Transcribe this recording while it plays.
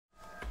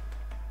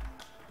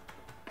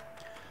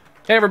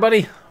Hey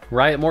everybody,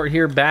 Riot Mort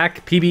here,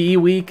 back, PBE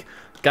week.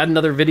 Got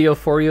another video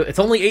for you. It's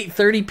only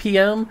 8:30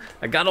 p.m.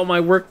 I got all my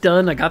work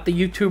done. I got the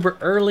YouTuber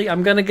early.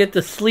 I'm gonna get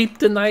to sleep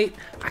tonight.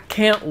 I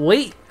can't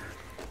wait.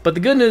 But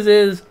the good news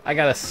is, I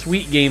got a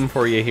sweet game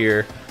for you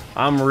here.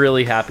 I'm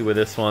really happy with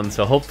this one,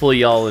 so hopefully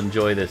y'all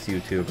enjoy this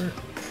YouTuber.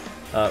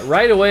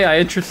 Right away,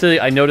 I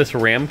noticed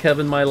Ramkev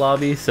in my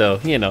lobby, so,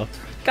 you know,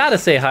 gotta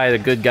say hi to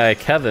good guy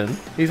Kevin.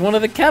 He's one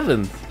of the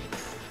Kevins.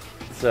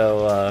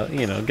 So,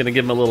 you know, gonna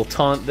give him a little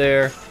taunt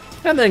there,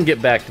 and then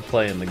get back to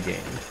playing the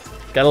game.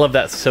 Gotta love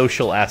that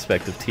social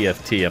aspect of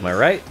TFT, am I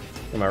right?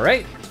 Am I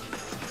right?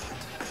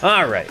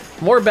 Alright,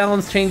 more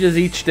balance changes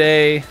each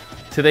day.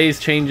 Today's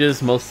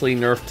changes mostly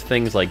nerfed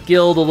things like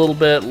Guild a little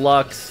bit,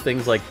 Lux,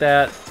 things like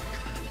that.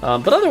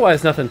 But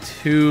otherwise nothing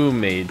too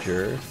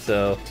major.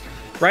 So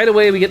right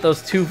away we get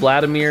those two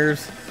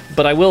Vladimirs.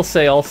 But I will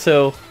say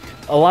also,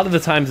 a lot of the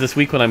times this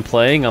week when I'm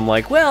playing, I'm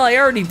like, well, I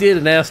already did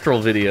an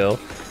Astral video.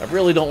 I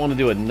really don't want to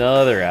do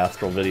another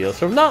Astral video.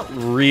 So I'm not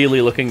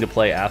really looking to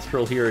play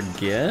Astral here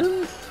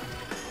again.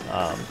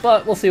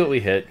 But we'll see what we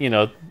hit. You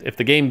know, if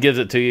the game gives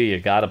it to you, you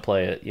gotta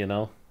play it, you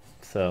know?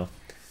 So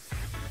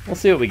we'll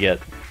see what we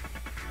get.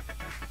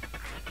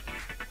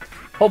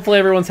 Hopefully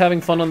everyone's having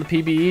fun on the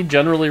PBE.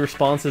 Generally,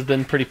 response has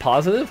been pretty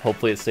positive.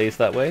 Hopefully it stays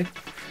that way.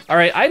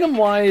 Alright,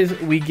 item-wise,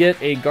 we get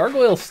a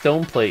Gargoyle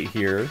Stoneplate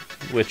here,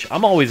 which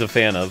I'm always a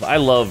fan of. I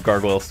love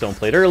Gargoyle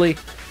Stoneplate early.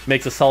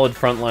 Makes a solid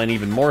front line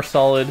even more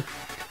solid.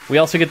 We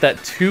also get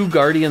that 2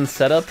 Guardian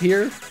setup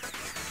here.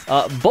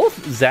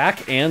 Both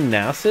Zac and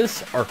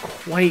Nasus are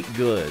quite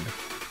good,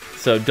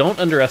 so don't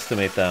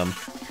underestimate them.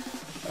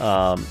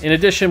 In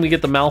addition, we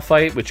get the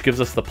Malphite, which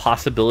gives us the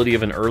possibility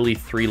of an early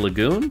 3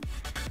 Lagoon.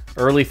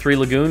 Early 3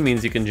 Lagoon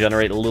means you can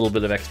generate a little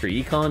bit of extra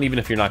econ, even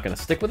if you're not going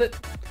to stick with it.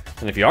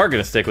 And if you are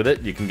going to stick with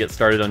it, you can get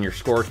started on your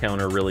score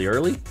counter really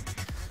early.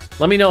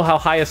 Let me know how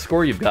high a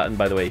score you've gotten,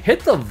 by the way.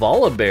 Hit the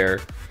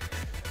Volibear.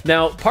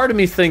 Now, part of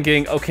me's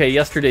thinking, okay,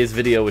 yesterday's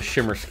video was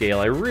Shimmer Scale.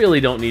 I really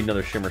don't need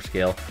another Shimmer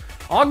Scale.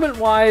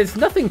 Augment-wise,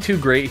 nothing too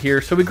great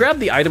here, so we grabbed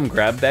the item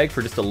grab bag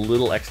for just a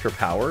little extra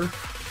power.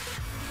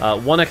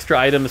 1 extra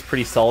item is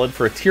pretty solid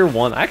for a tier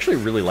 1. I actually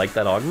really like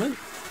that augment.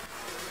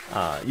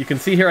 You can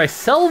see here I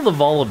sell the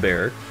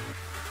Volibear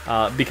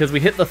because we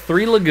hit the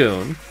 3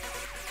 Lagoon.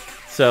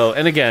 So,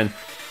 and again,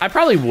 I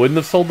probably wouldn't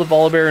have sold the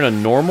Volibear in a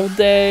normal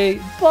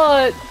day,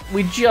 but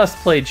we just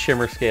played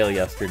Shimmer Scale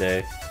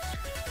yesterday.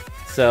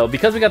 So,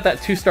 because we got that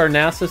 2-star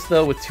Nasus,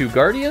 though, with 2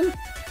 Guardian,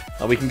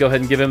 we can go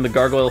ahead and give him the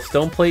Gargoyle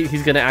Stoneplate.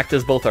 He's going to act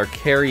as both our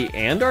carry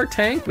and our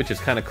tank, which is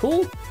kind of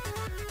cool.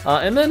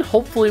 And then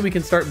hopefully we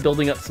can start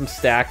building up some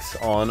stacks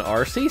on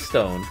our Sea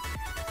Stone.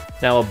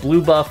 Now a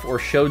blue buff or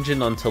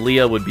Shojin on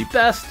Talia would be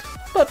best,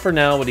 but for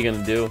now, what are you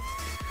going to do?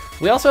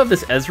 We also have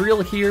this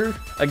Ezreal here.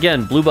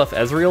 Again, blue buff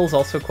Ezreal is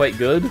also quite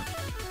good.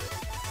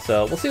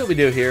 So we'll see what we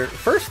do here.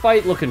 First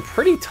fight looking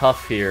pretty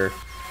tough here.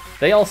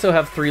 They also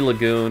have 3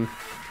 Lagoon,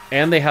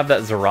 and they have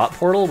that Zerat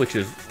portal, which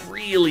is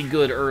really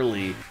good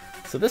early.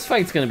 So this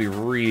fight's going to be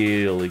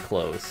really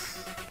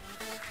close.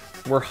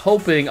 We're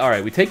hoping...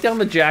 Alright, we take down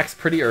the Jax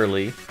pretty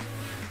early.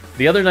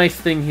 The other nice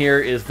thing here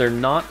is they're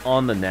not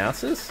on the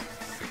Nasus.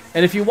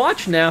 And if you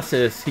watch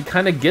Nasus, he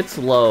kind of gets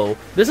low.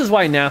 This is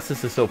why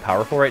Nasus is so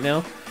powerful right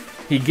now.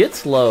 He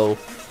gets low,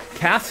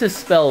 casts his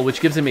spell,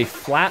 which gives him a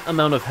flat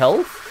amount of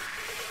health.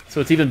 So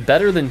it's even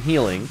better than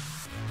healing.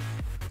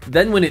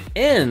 Then when it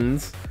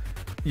ends,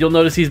 you'll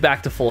notice he's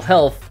back to full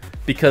health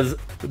because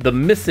the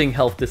missing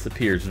health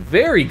disappears.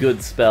 Very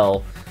good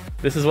spell.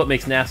 This is what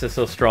makes Nasus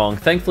so strong.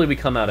 Thankfully, we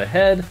come out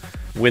ahead,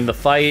 win the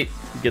fight,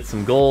 get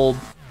some gold,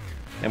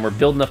 and we're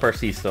building up our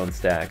Sea Stone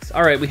stacks.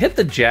 All right, we hit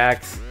the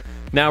Jax.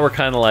 Now we're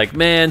kind of like,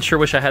 man, sure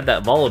wish I had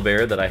that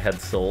Volibear that I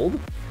had sold.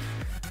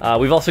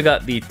 We've also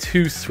got the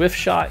 2 Swift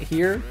Shot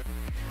here.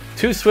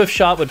 2 Swift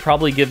Shot would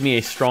probably give me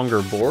a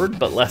stronger board,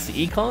 but less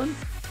econ.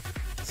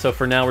 So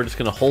for now, we're just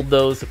going to hold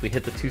those. If we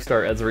hit the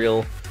 2-star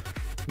Ezreal,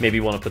 maybe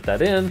want to put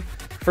that in.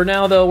 For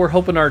now, though, we're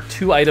hoping our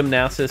 2-item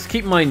Nasus.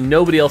 Keep in mind,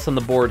 nobody else on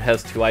the board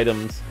has 2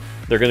 items.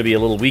 They're going to be a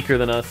little weaker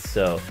than us,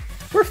 so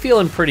we're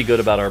feeling pretty good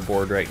about our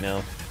board right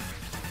now.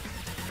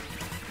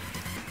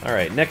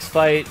 Alright, next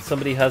fight,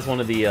 somebody has one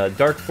of the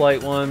Dark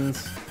Flight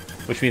ones,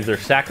 which means they're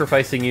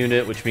sacrificing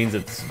unit, which means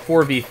it's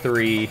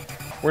 4v3.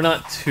 We're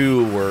not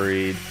too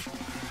worried.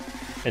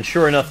 And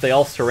sure enough, they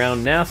all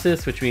surround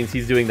Nasus, which means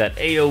he's doing that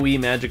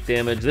AoE magic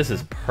damage. This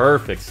is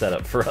perfect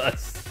setup for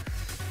us.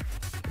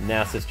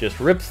 Nasus just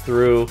rips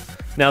through.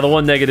 Now, the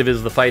one negative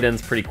is the fight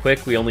ends pretty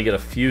quick. We only get a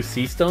few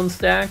Sea Stone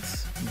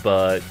stacks,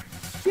 but,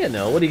 you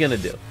know, what are you going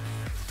to do?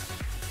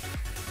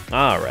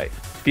 Alright,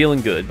 feeling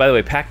good. By the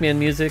way, Pac-Man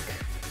music.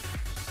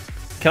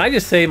 Can I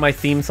just say my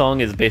theme song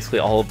is basically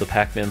all of the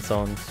Pac-Man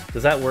songs?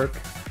 Does that work?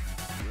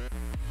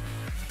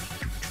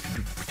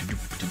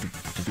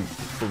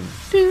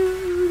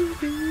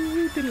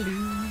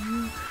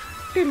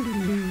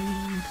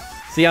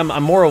 See,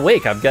 I'm more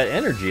awake. I've got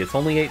energy. It's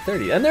only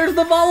 8:30. And there's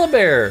the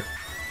Volibear!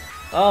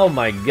 Oh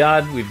my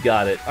god, we've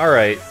got it.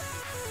 Alright.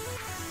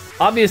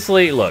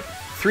 Obviously, look,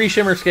 3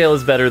 Shimmer Scale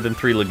is better than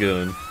 3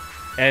 Lagoon.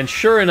 And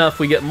sure enough,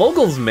 we get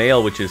Mogul's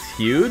Mail, which is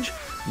huge.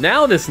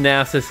 Now this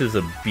Nasus is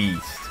a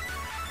beast.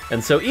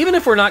 And so even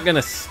if we're not going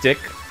to stick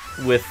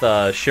with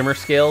Shimmer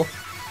Scale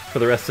for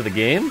the rest of the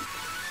game,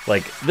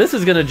 like, this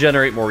is going to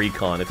generate more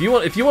econ. If you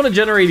want to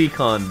generate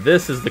econ,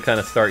 this is the kind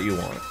of start you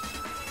want.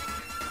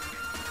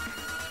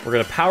 We're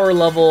going to power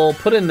level,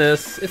 put in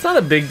this. It's not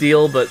a big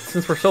deal, but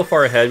since we're so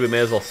far ahead, we may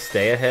as well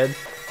stay ahead.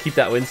 Keep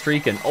that win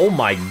streak, and oh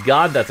my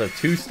god, that's a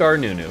 2-star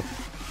Nunu.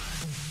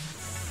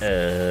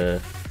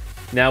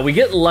 Now, we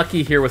get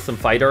lucky here with some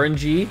fight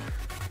RNG.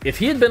 If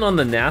he had been on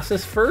the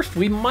Nasus first,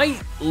 we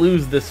might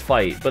lose this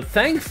fight. But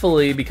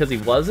thankfully, because he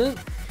wasn't,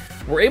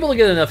 we're able to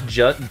get enough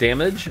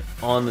damage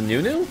on the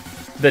Nunu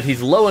that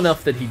he's low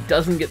enough that he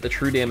doesn't get the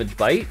true damage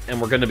bite,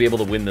 and we're going to be able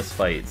to win this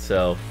fight.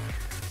 So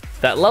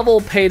that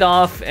level paid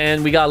off,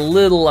 and we got a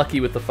little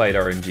lucky with the fight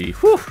RNG.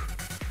 Whew!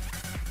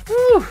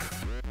 Whew!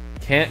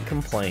 Can't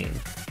complain.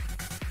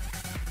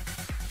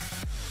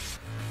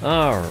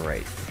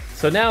 Alright.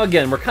 So now,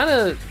 again,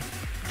 we're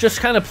just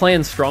kind of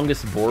playing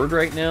strongest board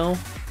right now,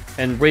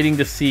 and waiting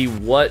to see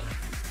what,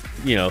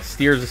 you know,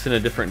 steers us in a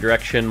different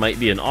direction. Might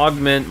be an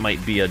augment,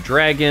 might be a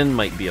dragon,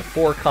 might be a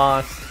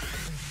 4-cost.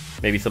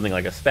 Maybe something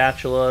like a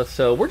spatula.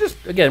 So we're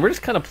just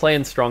kind of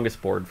playing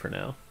strongest board for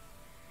now.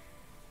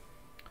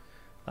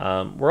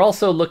 We're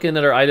also looking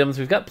at our items.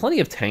 We've got plenty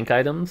of tank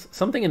items.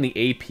 Something in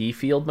the AP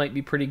field might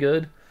be pretty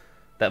good.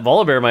 That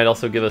Volibear might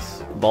also give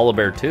us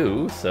Volibear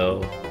 2,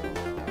 so,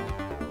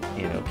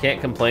 you know,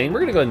 can't complain. We're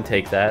going to go ahead and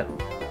take that.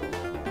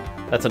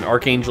 That's an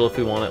Archangel if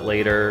we want it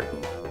later.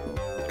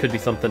 Could be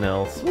something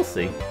else. We'll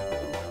see.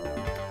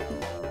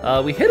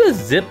 We hit a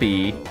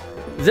Zippy.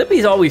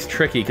 Zippy's always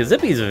tricky, because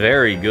Zippy's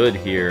very good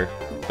here.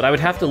 But I would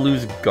have to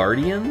lose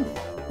Guardian.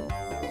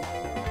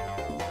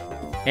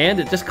 And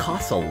it just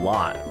costs a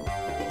lot.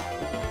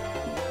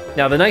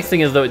 Now, the nice thing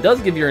is, though, it does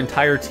give your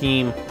entire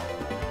team,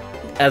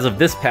 as of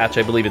this patch,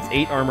 I believe it's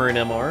 8 armor and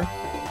MR.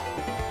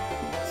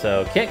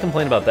 So, can't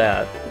complain about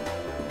that.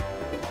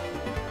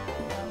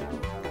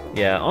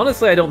 Yeah,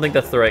 honestly, I don't think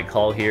that's the right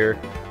call here.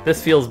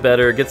 This feels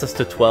better, gets us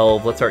to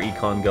 12, lets our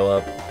econ go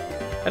up.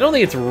 I don't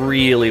think it's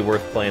really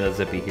worth playing a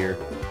Zippy here.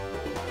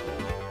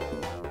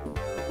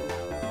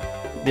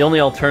 The only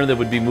alternative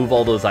would be move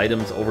all those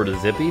items over to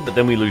Zippy, but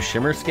then we lose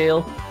Shimmer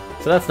Scale,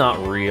 so that's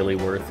not really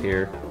worth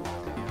here.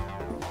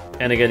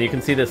 And again, you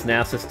can see this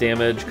Nasus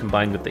damage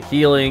combined with the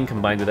healing,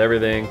 combined with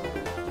everything.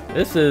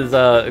 This is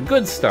a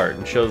good start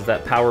and shows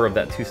that power of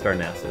that 2-star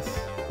Nasus.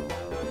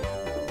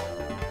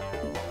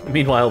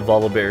 Meanwhile,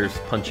 Volibear's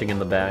punching in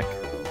the back.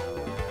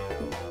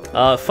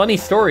 Funny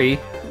story.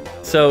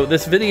 So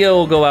this video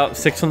will go out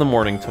 6 in the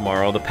morning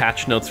tomorrow. The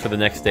patch notes for the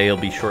next day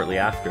will be shortly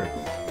after.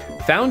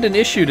 Found an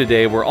issue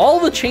today where all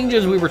the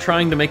changes we were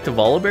trying to make to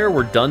Volibear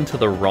were done to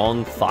the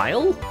wrong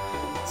file.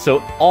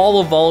 So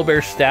all of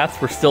Volibear's stats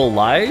were still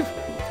live.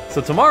 So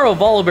tomorrow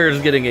Volibear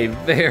is getting a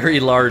very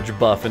large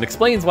buff, and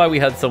explains why we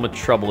had so much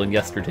trouble in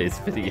yesterday's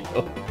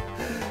video.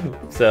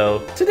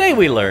 So today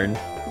we learned.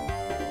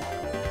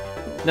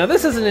 Now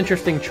this is an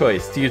interesting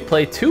choice. Do you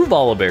play 2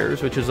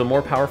 Volibears, which is a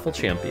more powerful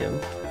champion?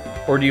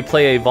 Or do you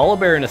play a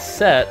Volibear in a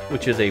set,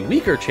 which is a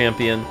weaker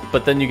champion,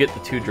 but then you get the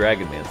 2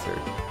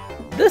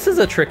 Dragonmancer? This is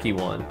a tricky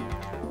one.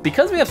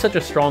 Because we have such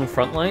a strong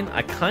frontline,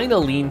 I kind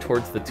of lean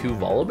towards the 2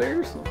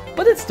 Volibears,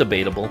 but it's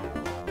debatable.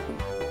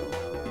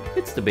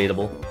 It's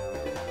debatable.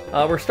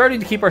 We're starting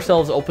to keep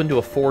ourselves open to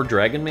a 4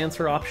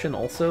 Dragonmancer option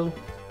also.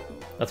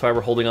 That's why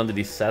we're holding on to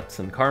these sets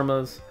and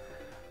karmas.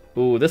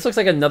 Ooh, this looks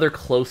like another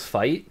close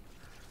fight.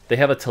 They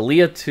have a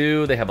Talia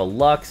 2, they have a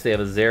Lux, they have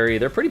a Zeri.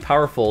 They're pretty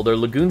powerful. Their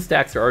Lagoon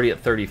stacks are already at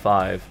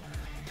 35.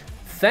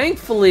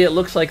 Thankfully, it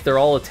looks like they're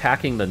all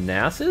attacking the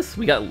Nasus.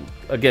 We got,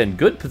 again,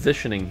 good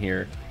positioning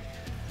here.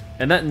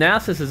 And that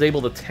Nasus is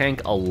able to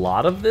tank a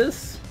lot of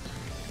this.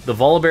 The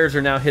Volibears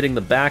are now hitting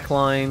the back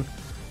line.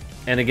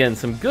 And again,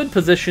 some good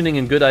positioning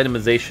and good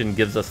itemization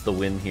gives us the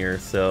win here.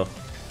 So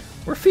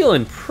we're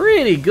feeling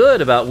pretty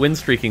good about win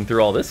streaking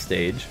through all this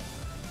stage.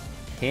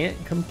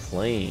 Can't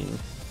complain.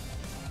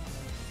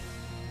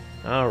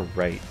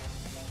 Alright.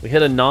 We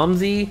hit a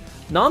Nomsy.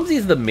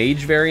 Nomsy's the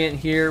mage variant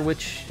here,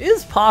 which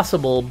is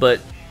possible,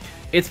 but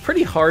it's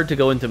pretty hard to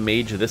go into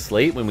mage this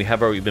late when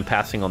we've been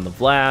passing on the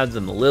Vlads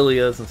and the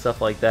Lilias and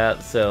stuff like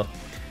that. So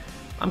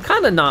I'm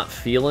kind of not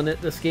feeling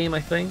it this game,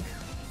 I think.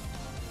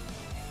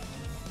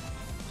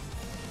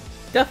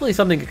 Definitely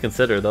something to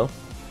consider, though.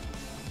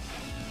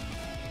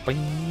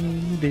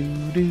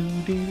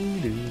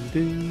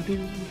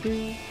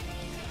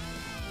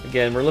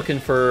 Again, we're looking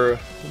for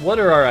what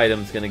are our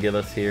items going to give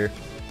us here.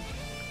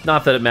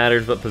 Not that it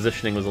matters, but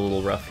positioning was a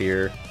little rough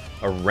here.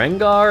 A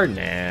Rengar?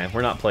 Nah,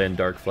 we're not playing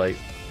Dark Flight.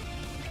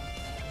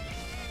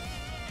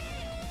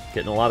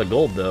 Getting a lot of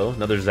gold, though.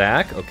 Another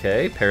Zac.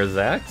 Okay, pair of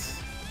Zacs.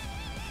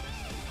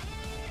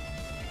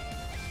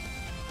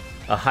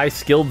 A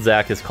high-skilled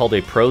Zac is called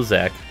a Pro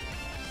Zac.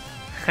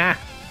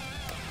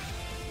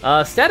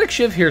 Ha! Static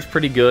Shiv here is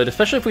pretty good,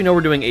 especially if we know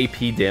we're doing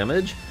AP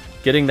damage.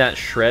 Getting that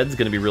Shred's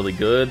going to be really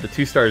good. The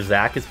 2-star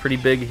Zac is pretty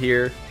big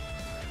here.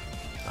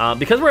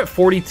 Because we're at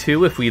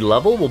 42, if we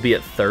level, we'll be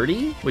at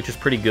 30, which is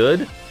pretty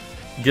good.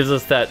 Gives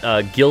us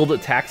that guild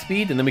attack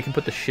speed, and then we can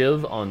put the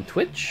Shiv on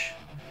Twitch.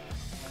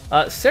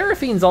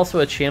 Seraphine's also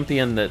a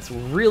champion that's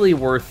really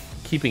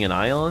worth keeping an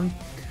eye on.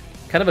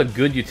 Kind of a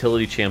good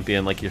utility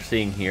champion like you're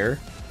seeing here.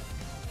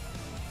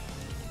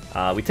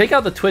 We take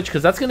out the Twitch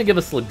because that's going to give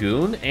us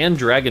Lagoon and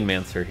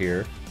Dragonmancer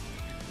here.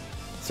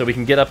 So we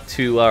can get up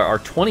to our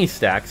 20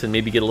 stacks and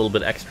maybe get a little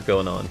bit extra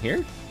going on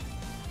here.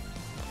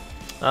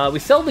 We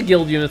sell the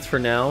guild units for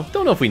now.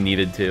 Don't know if we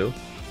needed to.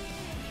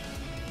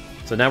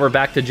 So now we're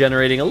back to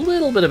generating a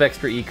little bit of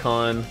extra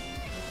econ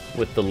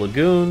with the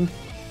Lagoon.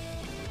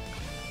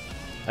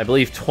 I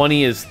believe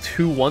 20 is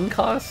 2 1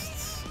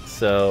 costs.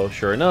 So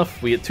sure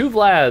enough, we get 2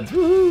 Vlads.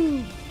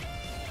 Woohoo!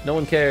 No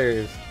one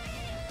cares.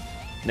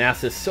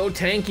 Nasus so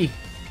tanky.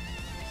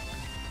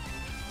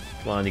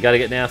 Come on, you gotta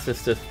get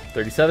Nasus to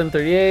 37,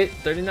 38,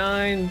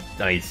 39.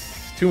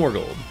 Nice. 2 more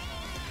gold.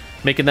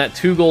 Making that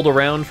 2 gold a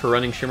round for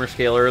running Shimmer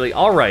Scale early.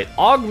 Alright,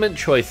 augment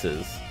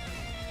choices.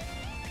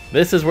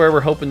 This is where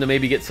we're hoping to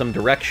maybe get some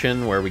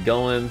direction. Where are we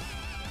going?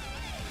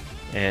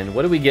 And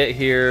what do we get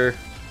here?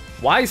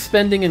 Wise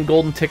Spending and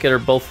Golden Ticket are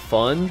both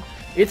fun.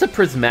 It's a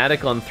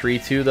Prismatic on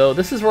 3-2 though.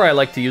 This is where I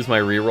like to use my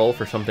reroll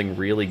for something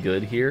really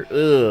good here.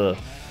 Ugh.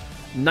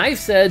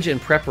 Knife's Edge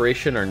and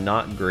Preparation are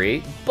not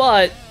great,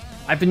 but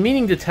I've been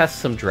meaning to test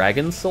some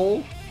Dragon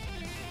Soul.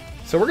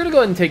 So we're going to go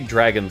ahead and take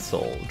Dragon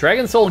Soul.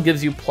 Dragon Soul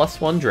gives you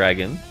 +1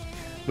 dragon,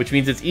 which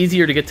means it's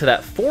easier to get to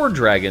that 4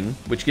 dragon,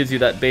 which gives you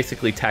that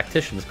basically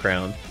Tactician's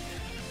Crown.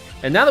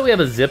 And now that we have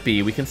a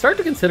Zippy, we can start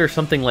to consider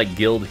something like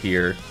Guild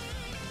here.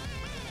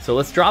 So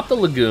let's drop the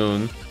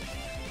Lagoon,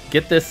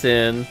 get this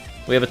in.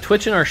 We have a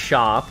Twitch in our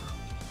shop.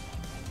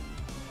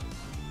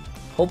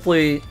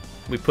 Hopefully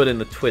we put in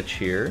the Twitch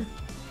here.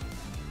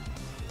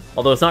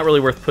 Although it's not really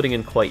worth putting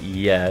in quite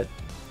yet.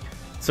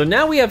 So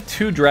now we have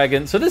 2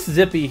 dragons. So this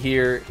Zippy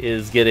here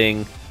is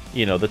getting,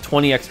 you know, the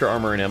 20 extra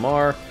armor and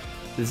MR.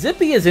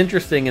 Zippy is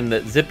interesting in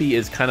that Zippy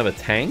is kind of a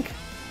tank,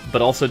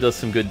 but also does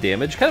some good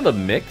damage. Kind of a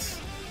mix.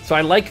 So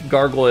I like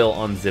Gargoyle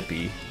on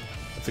Zippy.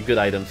 It's a good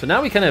item. So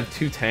now we kind of have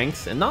 2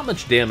 tanks and not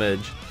much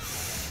damage.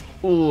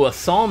 Ooh, a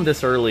Psalm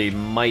this early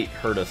might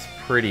hurt us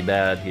pretty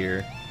bad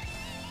here.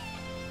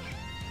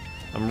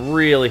 I'm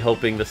really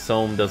hoping the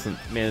Sohm doesn't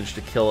manage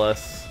to kill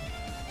us.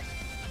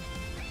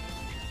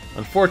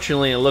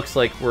 Unfortunately, it looks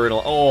like we're in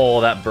a... Oh,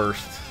 that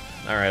burst.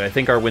 Alright, I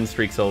think our win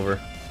streak's over.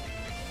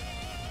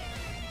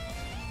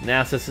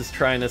 Nasus is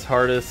trying his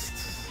hardest.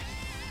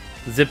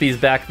 Zippy's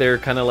back there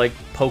kind of like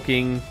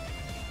poking.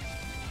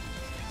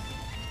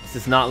 This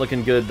is not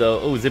looking good,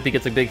 though. Oh, Zippy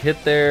gets a big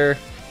hit there.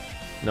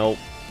 Nope.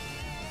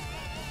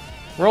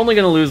 We're only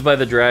going to lose by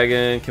the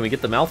dragon. Can we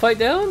get the Malphite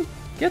down?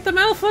 Get the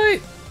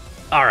Malphite!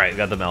 Alright,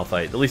 got the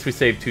Malphite. At least we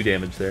saved 2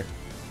 damage there.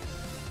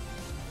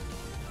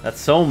 That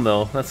Sohm,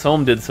 though. That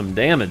Sohm did some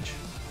damage.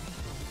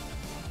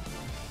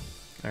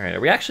 Alright, are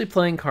we actually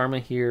playing Karma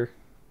here?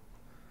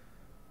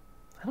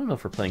 I don't know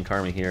if we're playing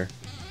Karma here.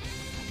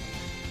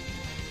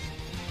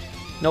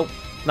 Nope,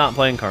 not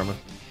playing Karma.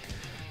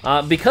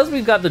 Because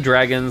we've got the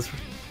dragons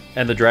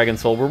and the Dragon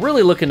Soul, we're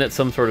really looking at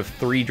some sort of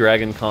 3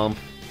 dragon comp.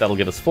 That'll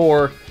give us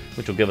 4,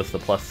 which will give us the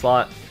plus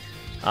slot.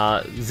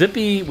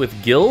 Zippy with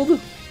Guild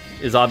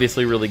is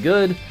obviously really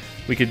good.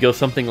 We could go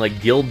something like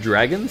Guild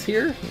Dragons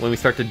here when we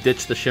start to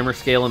ditch the Shimmer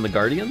Scale and the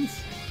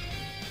Guardians.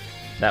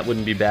 That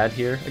wouldn't be bad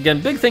here. Again,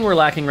 big thing we're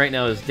lacking right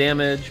now is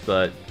damage,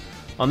 but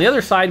on the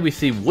other side we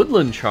see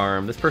Woodland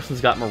Charm. This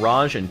person's got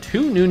Mirage and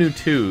 2 Nunu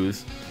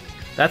 2s.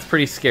 That's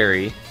pretty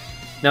scary.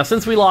 Now,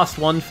 since we lost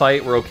 1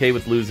 fight, we're okay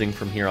with losing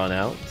from here on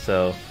out,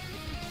 so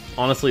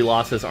honestly,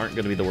 losses aren't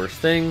going to be the worst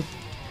thing.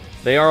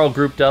 They are all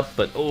grouped up,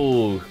 but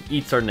oh,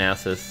 eats our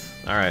Nasus.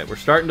 Alright, we're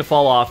starting to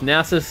fall off.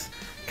 Nasus,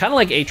 kind of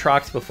like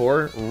Aatrox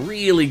before,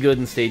 really good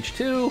in stage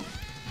 2.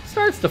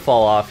 Starts to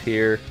fall off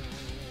here.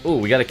 Oh,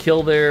 we got a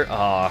kill there.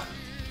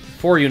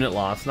 4 unit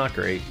loss, not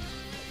great.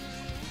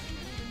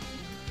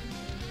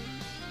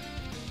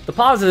 The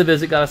positive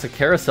is it got us a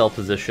carousel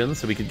position,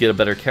 so we could get a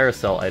better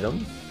carousel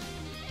item.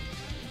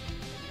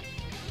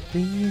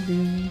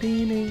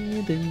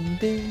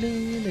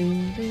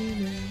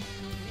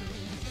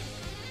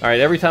 Alright,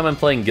 every time I'm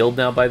playing Guild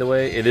now, by the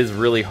way, it is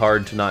really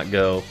hard to not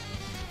go,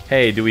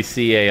 hey, do we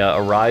see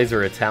a Rise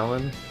or a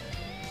Talon?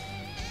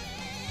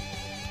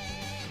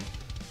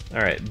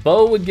 Alright,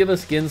 Bow would give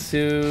us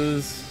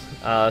Ginsu's,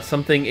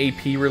 something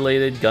AP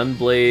related,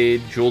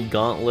 Gunblade, Jeweled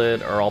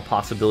Gauntlet are all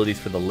possibilities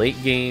for the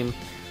late game,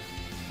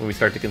 when we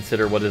start to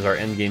consider what is our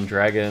endgame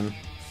dragon.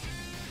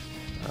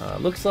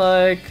 Looks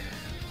like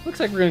we're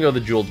gonna go the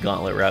Jeweled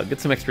Gauntlet route,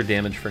 get some extra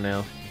damage for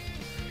now.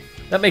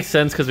 That makes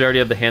sense because we already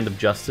have the Hand of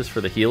Justice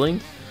for the healing.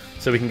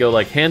 So we can go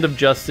like Hand of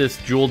Justice,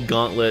 Jeweled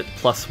Gauntlet,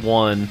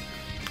 +1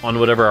 on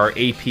whatever our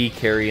AP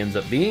carry ends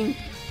up being.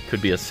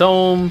 Could be a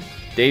Sohm,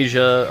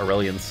 Deja,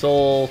 Aurelian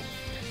Soul.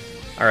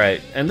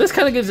 Alright, and this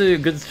kind of gives you a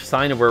good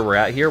sign of where we're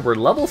at here. We're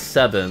level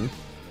 7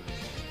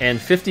 and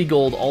 50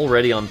 gold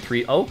already on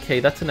 3. Okay,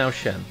 that's a Now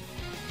Shen.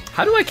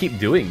 How do I keep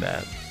doing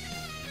that?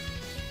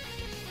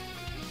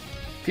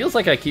 Feels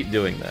like I keep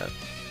doing that.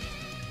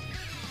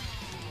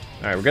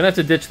 Alright, we're gonna have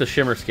to ditch the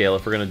Shimmer Scale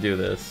if we're gonna do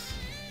this.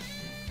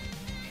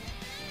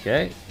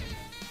 Okay.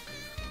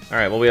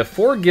 Alright, well we have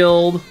 4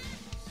 guild,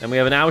 and we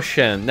have an Ao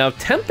Shen. Now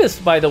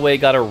Tempest, by the way,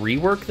 got a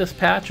rework this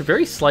patch, a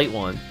very slight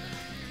one,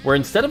 where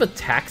instead of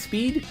attack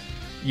speed,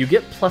 you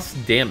get plus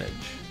damage.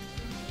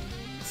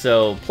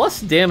 So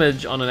plus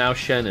damage on an Ao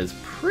Shen is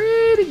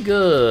pretty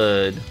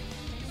good.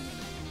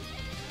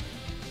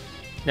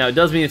 Now it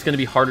does mean it's going to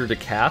be harder to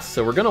cast,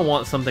 so we're going to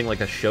want something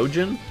like a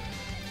Shojin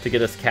to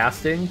get us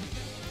casting.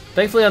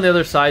 Thankfully on the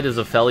other side is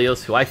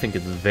Aphelios, who I think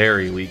is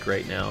very weak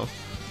right now.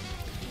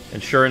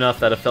 And sure enough,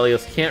 that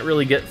Aphelios can't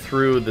really get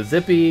through the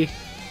Zippy,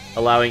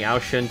 allowing Ao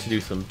Shen to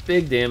do some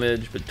big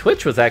damage, but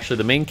Twitch was actually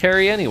the main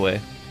carry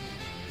anyway.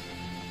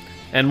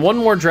 And one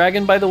more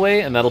dragon, by the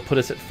way, and that'll put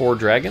us at 4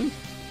 dragon.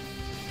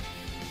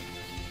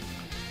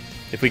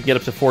 If we can get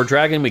up to 4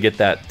 dragon, we get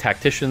that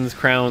Tactician's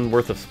Crown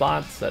worth of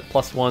spots, that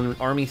 +1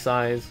 army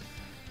size.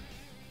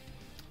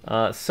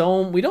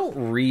 Sohm, we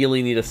don't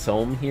really need a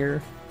Sohm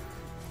here.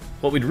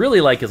 What we'd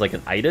really like is like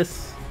an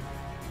Itis.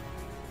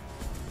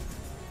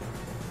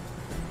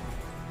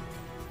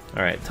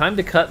 Alright, time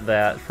to cut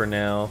that for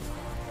now.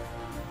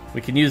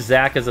 We can use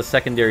Zac as a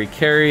secondary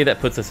carry.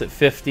 That puts us at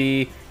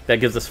 50. That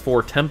gives us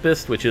 4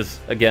 Tempest, which is,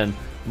 again,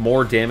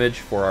 more damage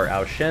for our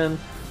Ao Shen.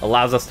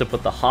 Allows us to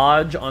put the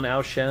Hodge on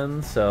Ao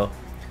Shen, so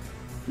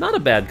not a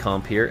bad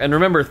comp here. And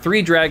remember,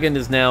 3 Dragon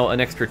is now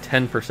an extra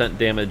 10%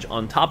 damage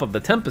on top of the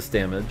Tempest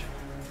damage.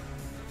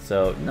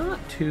 So, not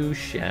too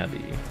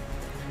shabby.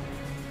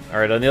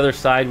 Alright, on the other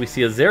side, we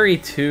see a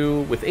Zeri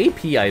 2 with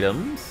AP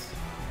items.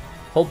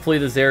 Hopefully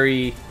the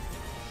Zeri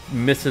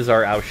misses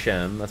our Ao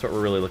Shen. That's what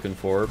we're really looking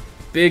for.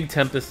 Big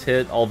Tempest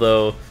hit,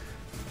 although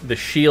the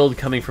shield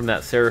coming from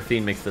that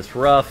Seraphine makes this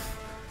rough.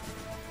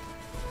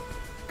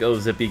 Go,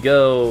 Zippy,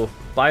 go.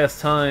 Buy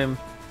us time.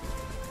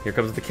 Here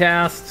comes the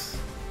cast.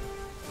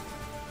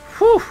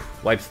 Whew!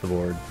 Wipes the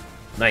board.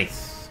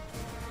 Nice.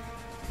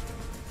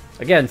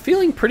 Again,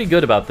 feeling pretty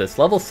good about this.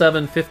 Level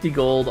 7, 50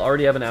 gold,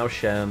 already have an Ao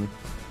Shen.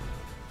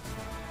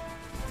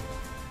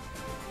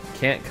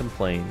 Can't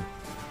complain.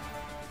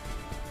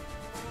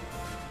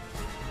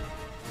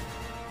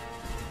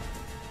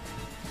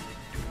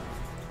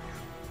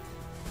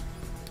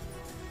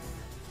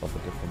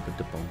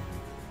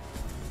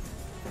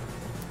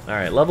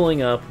 Alright,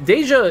 leveling up.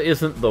 Deja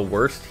isn't the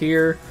worst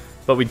here,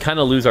 but we'd kind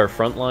of lose our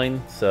front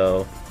line,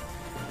 so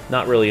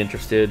not really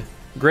interested.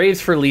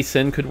 Graves for Lee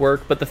Sin could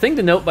work, but the thing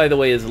to note, by the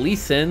way, is Lee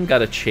Sin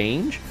got a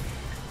change.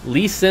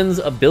 Lee Sin's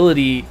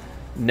ability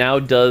now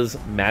does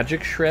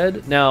Magic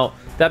Shred. Now,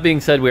 that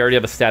being said, we already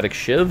have a static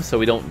Shiv, so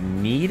we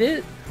don't need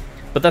it,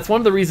 but that's one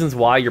of the reasons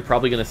why you're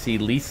probably going to see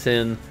Lee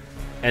Sin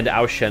and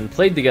Ao Shen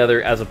played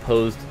together as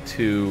opposed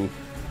to,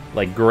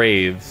 like,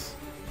 Graves,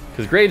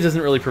 because Graves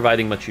isn't really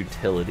providing much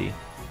utility.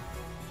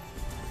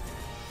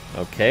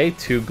 Okay,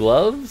 2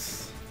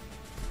 gloves.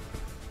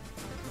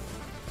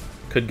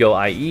 Could go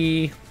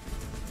IE.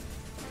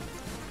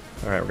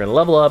 Alright, we're going to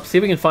level up. See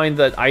if we can find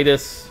that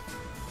Itis.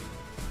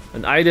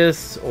 An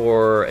Itis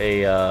or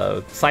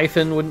a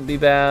Siphon wouldn't be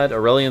bad.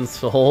 Aurelian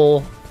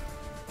Soul.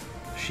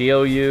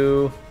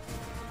 Shioyu.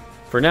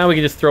 For now, we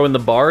can just throw in the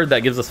Bard. That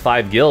gives us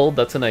 5 guild.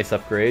 That's a nice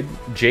upgrade.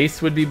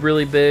 Jace would be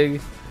really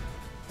big.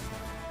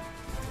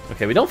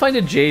 Okay, we don't find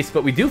a Jace,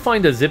 but we do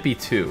find a Zippy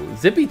 2.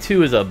 Zippy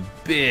 2 is a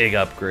big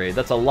upgrade.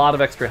 That's a lot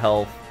of extra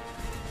health.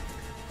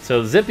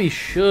 So Zippy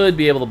should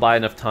be able to buy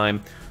enough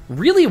time.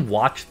 Really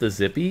watch the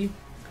Zippy.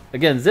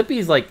 Again,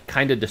 Zippy's like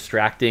kind of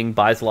distracting,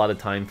 buys a lot of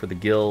time for the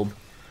guild.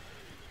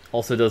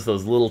 Also does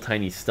those little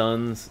tiny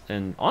stuns,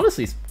 and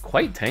honestly is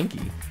quite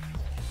tanky.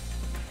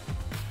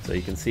 So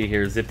you can see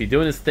here Zippy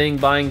doing his thing,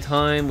 buying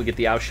time. We get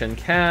the Ao Shen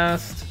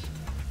cast.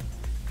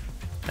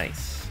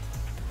 Nice.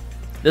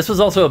 This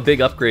was also a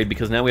big upgrade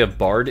because now we have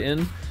Bard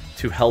in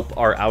to help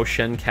our Ao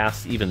Shen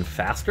cast even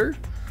faster.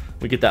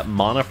 We get that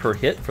mana per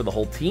hit for the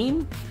whole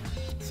team.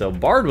 So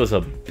Bard was a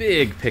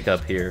big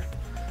pickup here.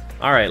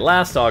 Alright,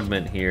 last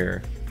augment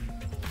here.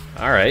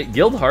 Alright,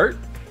 Guild Heart.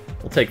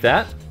 We'll take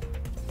that.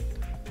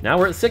 Now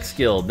we're at 6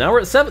 guild. Now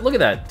we're at 7. Look at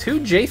that. 2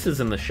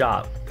 Jaces in the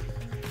shop.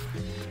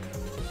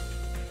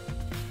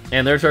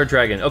 And there's our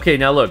dragon. Okay,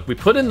 now look. We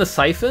put in the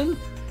Siphon,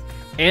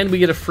 and we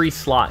get a free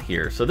slot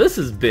here. So this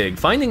is big.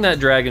 Finding that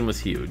dragon was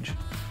huge.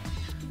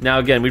 Now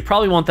again, we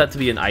probably want that to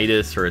be an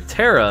Itis or a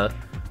Terra,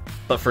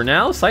 but for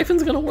now,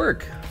 Siphon's going to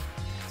work.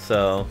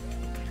 So,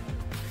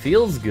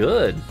 feels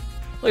good.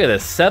 Look at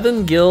this.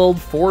 7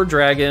 guild, 4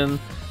 dragon.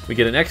 We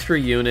get an extra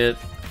unit.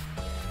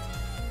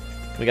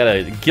 We got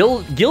a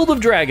guild of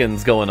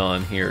dragons going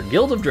on here.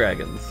 Guild of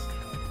dragons.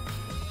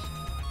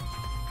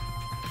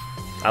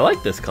 I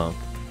like this comp.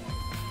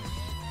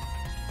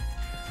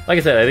 Like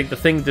I said, I think the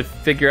thing to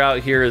figure out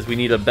here is we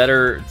need a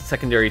better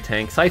secondary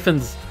tank.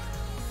 Siphon's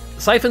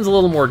a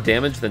little more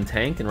damage than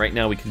tank, and right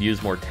now we can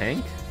use more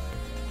tank.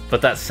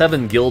 But that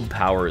 7 guild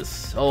power is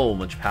so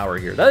much power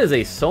here. That is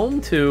a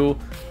Sohm 2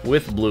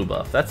 with blue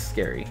buff. That's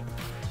scary.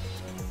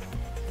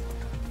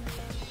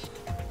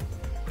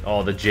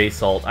 Oh, the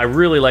J-Salt. I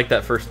really like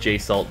that first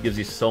J-Salt. Gives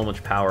you so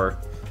much power.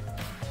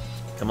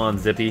 Come on,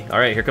 Zippy.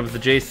 Alright, here comes the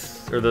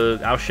Jace, or the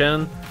Ao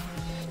Shen.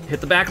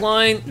 Hit the back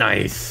line.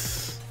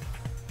 Nice.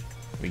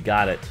 We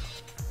got it.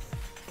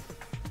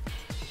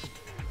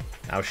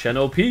 Ao Shen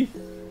OP.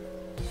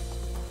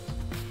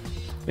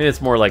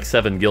 It's more like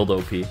 7 guild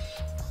OP,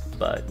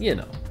 but you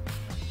know.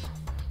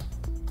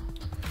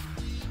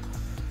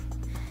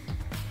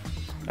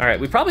 Alright,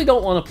 we probably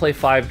don't want to play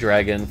 5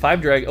 Dragon.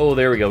 5 Dragon. Oh,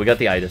 there we go. We got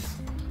the Itis.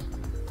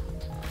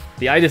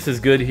 The Itis is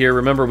good here.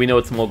 Remember, we know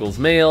it's Mogul's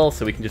Mail,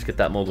 so we can just get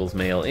that Mogul's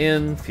Mail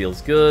in.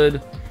 Feels good.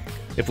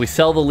 If we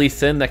sell the Lee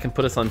Sin, that can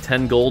put us on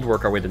 10 gold,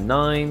 work our way to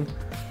 9.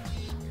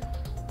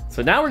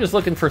 So now we're just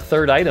looking for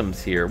third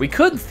items here. We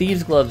could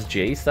Thieves' Gloves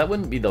Jace. That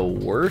wouldn't be the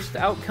worst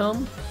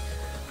outcome.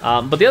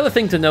 But the other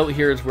thing to note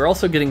here is we're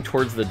also getting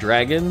towards the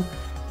Dragon.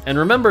 And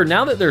remember,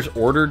 now that there's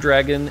Order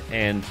Dragon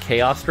and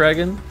Chaos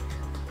Dragon,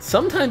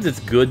 sometimes it's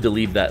good to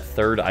leave that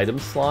third item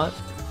slot,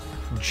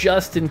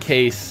 just in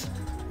case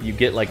you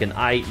get like an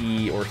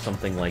IE or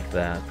something like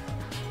that.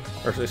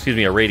 Or, excuse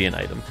me, a Radiant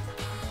item.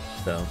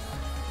 So,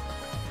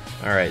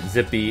 alright,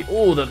 Zippy.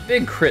 Oh, the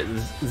big crit.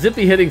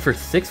 Zippy hitting for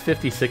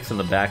 656 in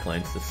the backline.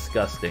 It's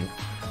disgusting.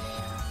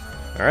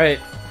 Alright,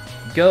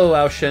 go,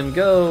 Ao Shen,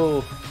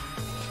 go.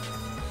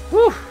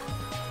 Whew.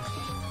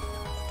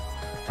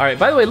 Alright,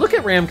 by the way, look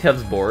at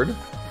Ramkev's board.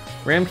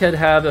 Ramkev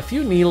had a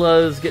few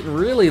Neelas, getting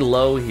really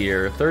low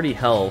here, 30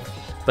 health,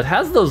 but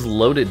has those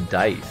loaded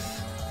dice.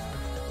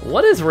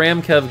 What is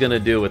Ramkev gonna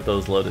do with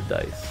those loaded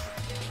dice?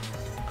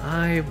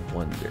 I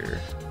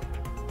wonder.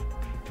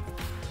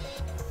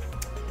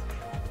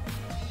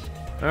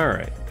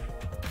 Alright.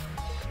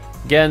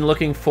 Again,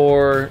 looking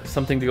for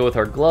something to go with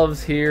our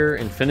gloves here.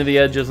 Infinity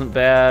Edge isn't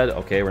bad.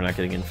 Okay, we're not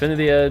getting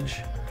Infinity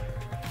Edge.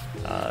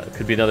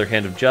 Could be another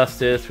Hand of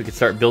Justice. We could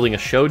start building a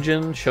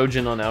Shojin.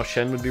 Shojin on Ao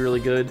Shen would be really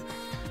good.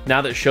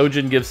 Now that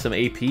Shojin gives some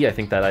AP, I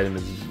think that item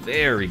is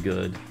very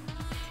good.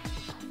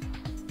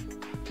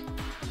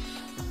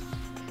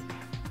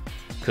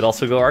 Could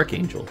also go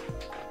Archangel.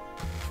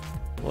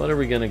 What are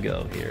we gonna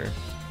go here?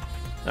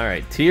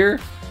 Alright, Tyr.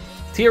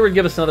 Tyr would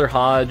give us another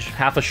Hodge,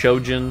 half a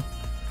Shojin.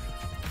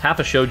 Half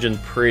a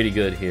Shojin pretty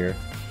good here.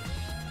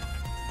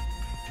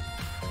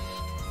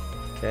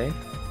 Okay.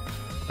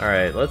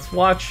 Alright, let's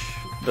watch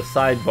the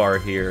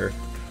sidebar here.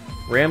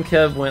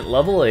 Ramkev went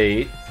level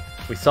 8.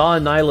 We saw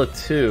a Nyla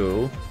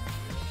 2.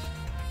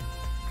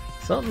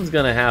 Something's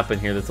gonna happen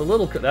here. That's a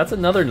little. That's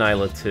another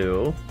Nyla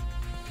 2.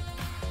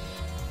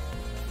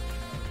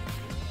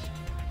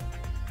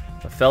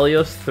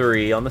 Aphelios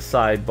 3 on the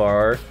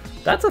sidebar.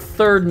 That's a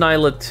third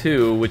Nyla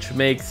 2, which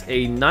makes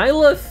a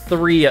Nyla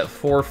 3 at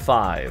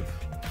 4-5.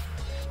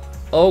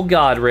 Oh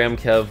god,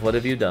 Ramkev, what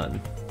have you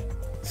done?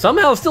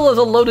 Somehow still has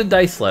a loaded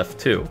dice left,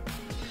 too.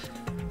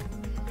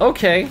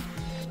 Okay,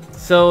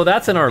 so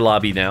that's in our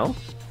lobby now.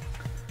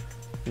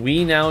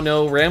 We now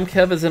know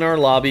Ramkev is in our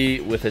lobby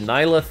with a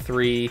Nyla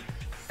 3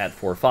 at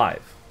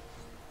 4-5.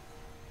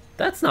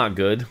 That's not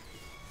good. In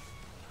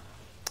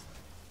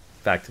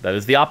fact, that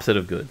is the opposite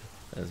of good.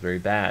 That is very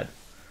bad.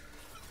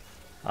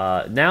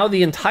 Now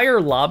the entire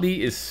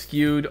lobby is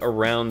skewed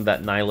around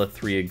that Nyla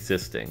 3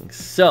 existing.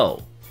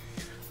 So,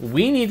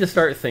 we need to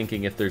start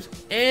thinking if there's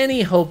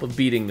any hope of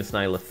beating this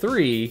Nyla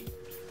 3,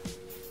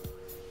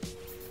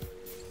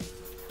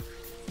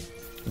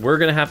 we're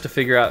going to have to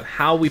figure out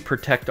how we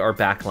protect our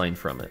backline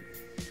from it.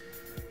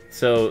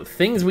 So,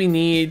 things we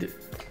need,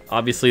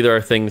 obviously there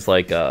are things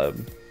like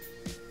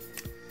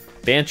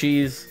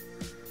Banshees,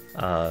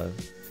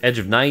 Edge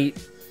of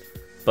Night,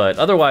 but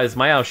otherwise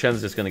my Ao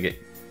Shen's just going to get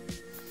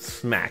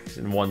smacked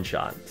in one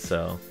shot,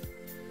 so...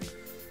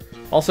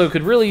 Also,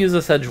 could really use a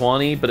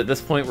Sejuani, but at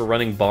this point we're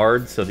running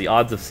Bard, so the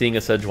odds of seeing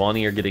a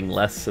Sejuani are getting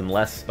less and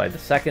less by the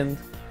second.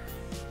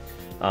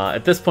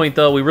 At this point,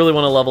 though, we really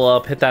want to level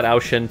up, hit that Ao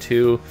Shen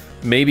 2.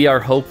 Maybe our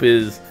hope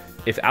is,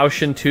 if Ao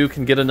Shen 2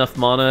 can get enough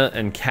mana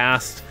and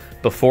cast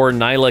before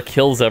Nyla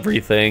kills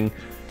everything,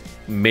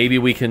 maybe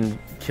we can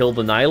kill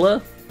the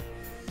Nyla?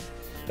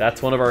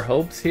 That's one of our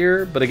hopes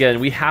here, but again,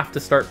 we have to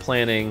start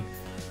planning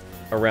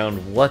around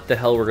what the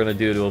hell we're going to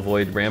do to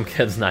avoid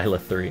Ramkev's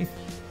Nyla 3.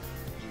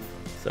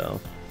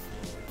 So.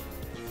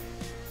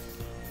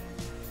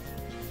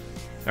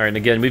 Alright, and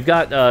again, we've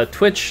got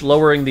Twitch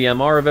lowering the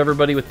MR of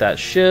everybody with that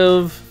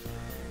Shiv.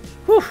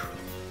 Whew.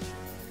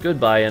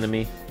 Goodbye,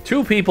 enemy.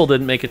 2 people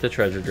didn't make it to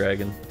Treasure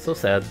Dragon. So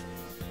sad.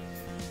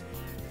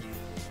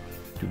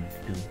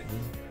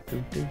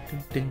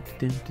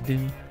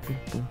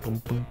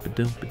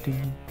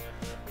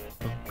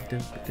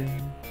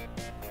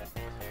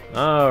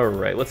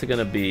 Alright, what's it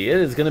gonna be? It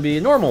is gonna be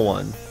a normal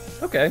one.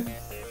 Okay.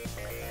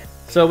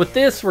 So with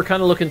this, we're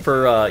kind of looking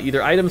for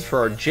either items for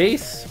our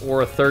Jace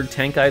or a third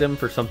tank item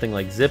for something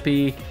like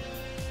Zippy.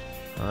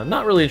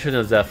 Not really interested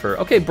in Zephyr.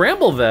 Okay,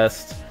 Bramble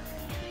Vest.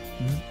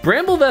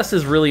 Bramble Vest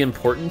is really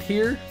important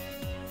here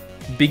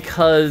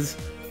because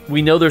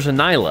we know there's a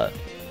Nyla.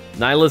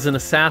 Nyla's an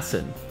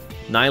assassin.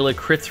 Nyla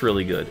crits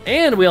really good.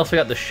 And we also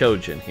got the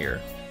Shojin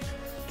here.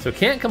 So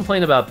can't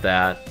complain about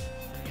that.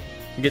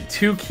 You get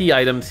 2 key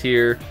items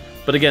here.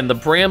 But again, the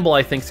Bramble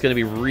I think is going to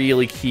be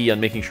really key on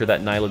making sure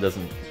that Nyla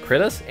doesn't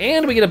crit us.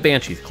 And we get a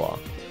Banshee's Claw.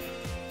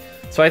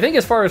 So I think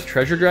as far as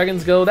Treasure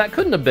Dragons go, that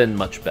couldn't have been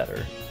much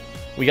better.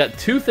 We got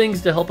 2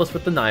 things to help us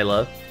with the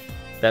Nyla.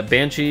 That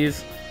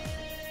Banshees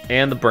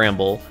and the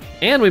Bramble.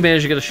 And we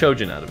managed to get a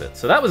Shojin out of it.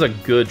 So that was a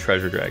good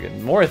treasure dragon.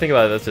 The more I think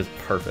about it, that's just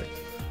perfect.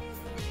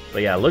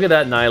 But yeah, look at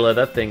that Nyla.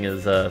 That thing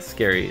is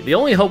scary. The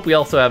only hope we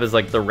also have is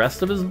like the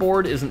rest of his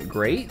board isn't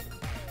great.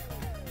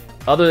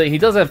 Other than he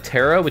does have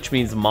Terra, which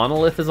means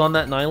Monolith is on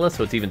that Nyla,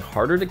 so it's even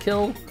harder to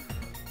kill.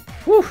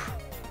 Whew.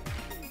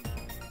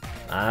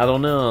 I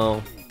don't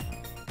know.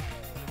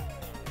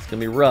 It's gonna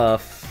be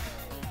rough.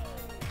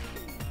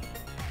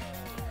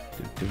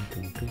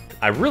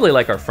 I really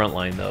like our front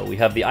line though. We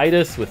have the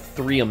Itis with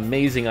 3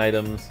 amazing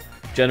items,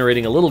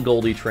 generating a little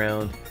gold each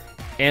round,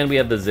 and we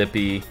have the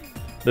Zippy.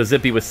 The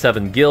Zippy with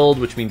 7 guild,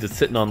 which means it's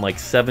sitting on like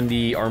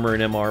 70 armor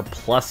and MR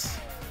plus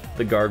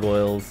the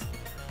gargoyles.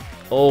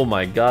 Oh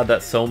my god,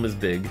 that Sohm is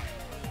big.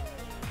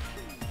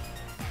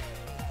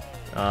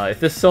 If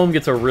this Sohm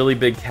gets a really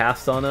big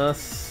cast on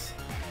us,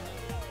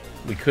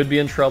 we could be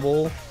in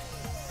trouble.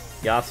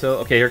 Yasuo.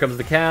 Okay, here comes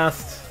the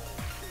cast.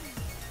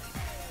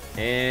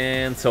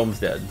 And Sohm's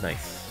dead.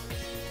 Nice.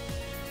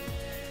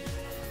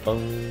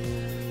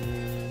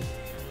 Boom.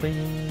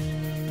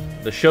 Bing.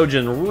 The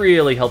Shojin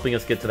really helping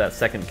us get to that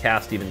second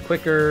cast even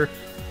quicker.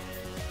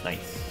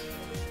 Nice.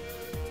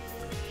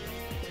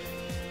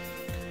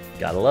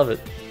 Gotta love it.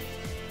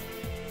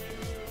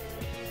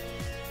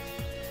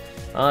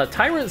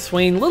 Tyrant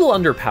Swain, a little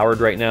underpowered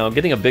right now,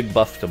 getting a big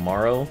buff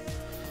tomorrow.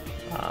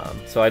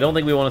 So I don't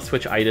think we want to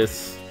switch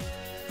Itis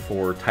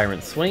for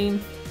Tyrant Swain.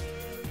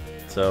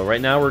 So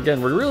right now we're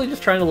really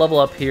just trying to level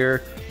up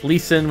here. Lee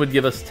Sin would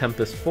give us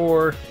Tempest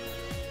 4.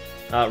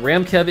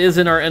 Ramkev is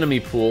in our enemy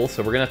pool,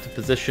 so we're going to have to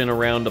position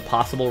around a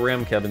possible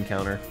Ramkev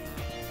encounter.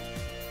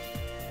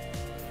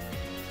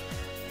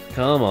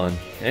 Come on.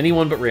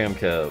 Anyone but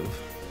Ramkev.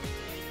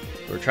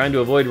 We're trying to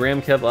avoid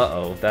Ramkev.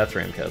 Uh-oh, that's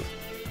Ramkev.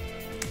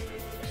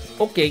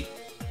 Okay.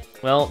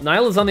 Well,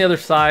 Nyla's on the other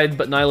side,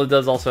 but Nyla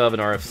does also have an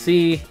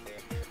RFC.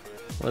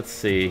 Let's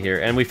see here.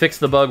 And we fixed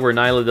the bug where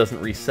Nyla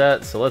doesn't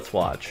reset, so let's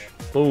watch.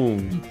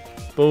 Boom.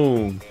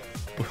 Boom.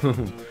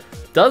 Boom.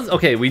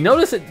 Okay, we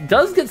notice it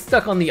does get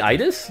stuck on the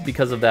Itis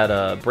because of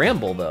that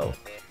Bramble, though.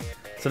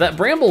 So that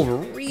Bramble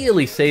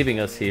really saving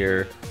us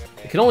here.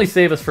 It can only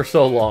save us for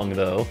so long,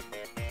 though.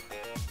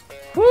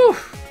 Whew!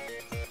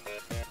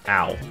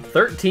 Ow.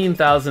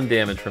 13,000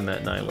 damage from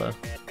that Nyla.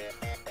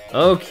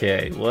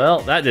 Okay,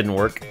 well, that didn't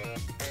work.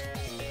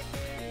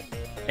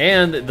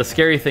 And the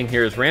scary thing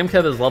here is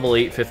Ramkev is level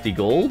 850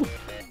 gold.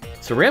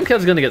 So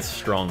Ramkev's going to get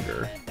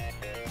stronger.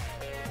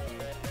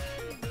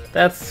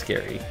 That's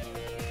scary.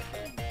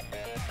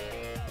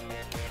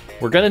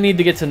 We're going to need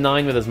to get to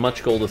 9 with as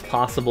much gold as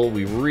possible.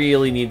 We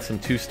really need some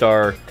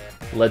 2-star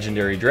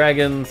legendary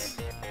dragons.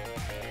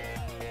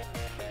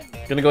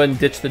 Going to go ahead and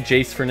ditch the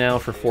Jace for now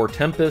for 4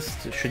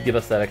 Tempest. It should give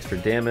us that extra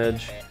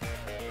damage.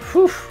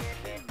 Whew.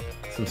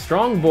 Some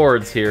strong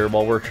boards here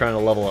while we're trying to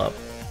level up.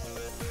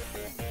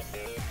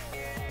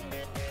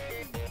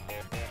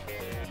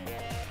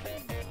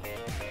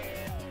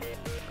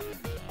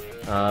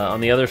 On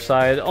the other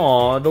side,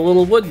 aw, the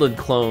little Woodland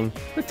clone.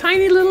 The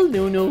tiny little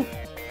Nunu.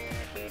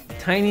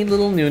 Tiny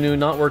little Nunu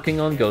not working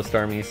on Ghost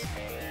Armies.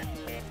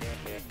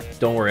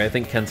 Don't worry, I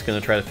think Kent's going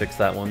to try to fix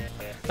that one.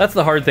 That's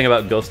the hard thing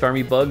about Ghost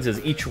Army bugs,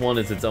 is each one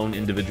is its own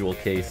individual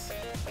case.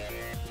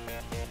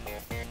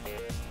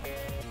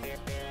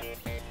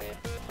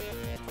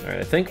 Alright,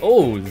 I think...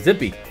 Oh,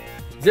 Zippy.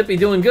 Zippy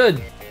doing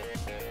good.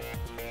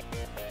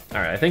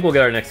 Alright, I think we'll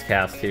get our next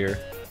cast here.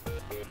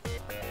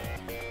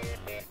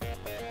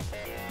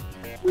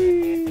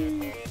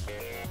 Whee!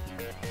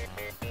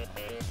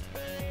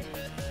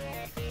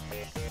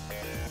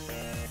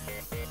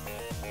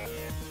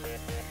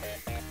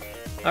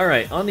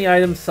 Alright, on the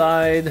item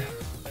side,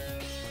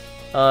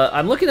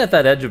 I'm looking at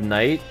that Edge of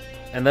Night,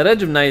 and that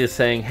Edge of Night is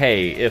saying,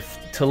 hey, if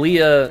if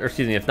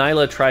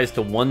Nyla tries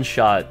to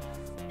one-shot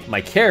my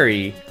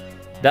carry,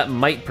 that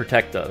might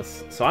protect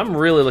us. So I'm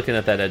really looking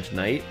at that Edge of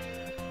Night.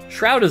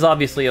 Shroud is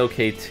obviously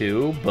okay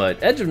too,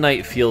 but Edge of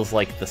Night feels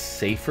like the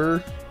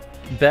safer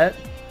bet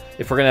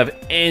if we're going to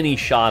have any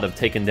shot of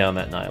taking down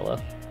that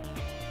Nyla.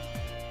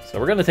 So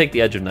we're going to take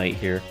the Edge of Night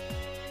here.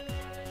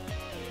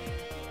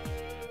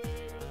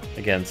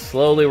 Again,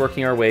 slowly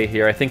working our way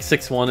here. I think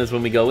 6-1 is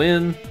when we go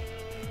in.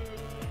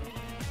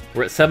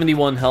 We're at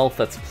 71 health.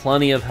 That's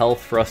plenty of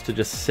health for us to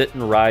just sit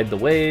and ride the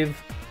wave.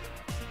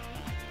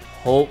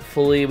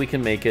 Hopefully we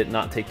can make it,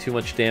 not take too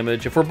much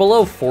damage. If we're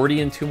below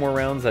 40 in 2 more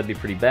rounds, that'd be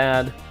pretty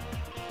bad.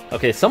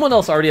 Okay, someone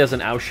else already has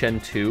an Ao Shen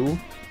too.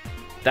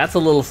 That's a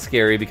little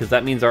scary because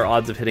that means our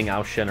odds of hitting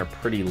Ao Shen are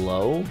pretty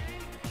low.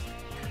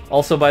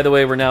 Also, by the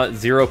way, we're now at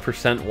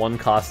 0%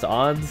 one-cost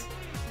odds.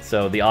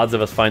 So the odds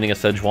of us finding a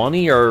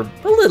Sejuani are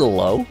a little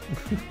low.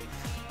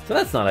 So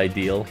that's not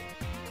ideal.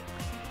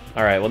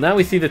 Alright, well now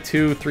we see the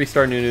 2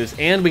 3-star Nunus,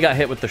 and we got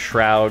hit with the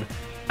Shroud.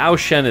 Ao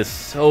Shen is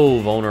so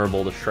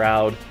vulnerable to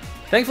Shroud.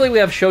 Thankfully we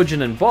have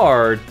Shojin and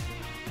Bard,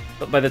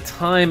 but by the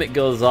time it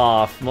goes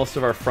off, most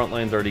of our front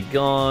line's already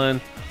gone.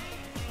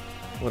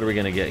 What are we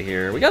gonna get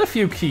here? We got a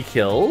few key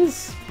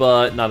kills,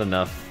 but not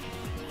enough.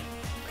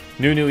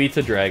 Nunu eats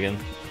a dragon.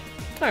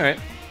 Alright,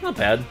 not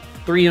bad.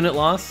 3-unit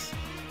loss.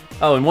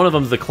 Oh, and one of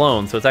them's the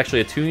clone, so it's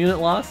actually a 2-unit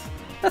loss?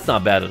 That's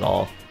not bad at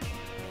all.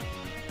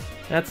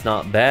 That's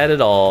not bad at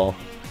all.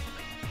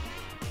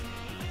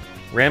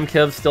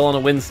 Ramkev's still on a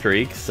win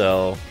streak,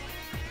 so...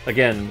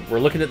 Again, we're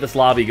looking at this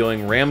lobby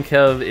going,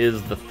 Ramkev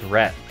is the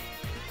threat.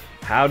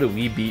 How do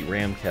we beat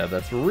Ramkev?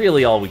 That's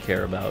really all we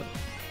care about.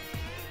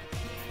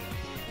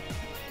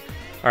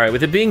 Alright,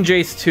 with it being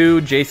Jace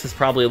 2, Jace is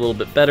probably a little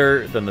bit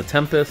better than the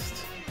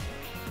Tempest.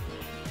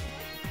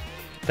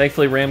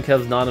 Thankfully,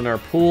 Ramkev's not in our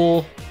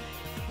pool.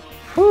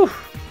 Whew,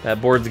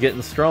 that board's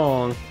getting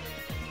strong.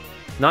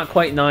 Not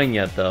quite 9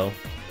 yet, though.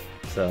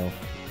 So...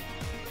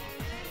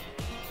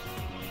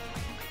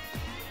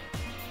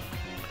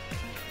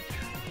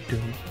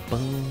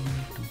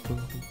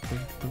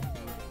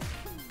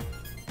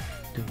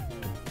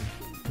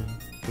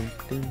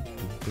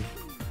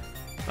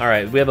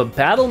 Alright, we have a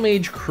Battle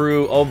Mage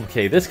crew. Oh,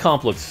 okay, this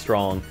comp looks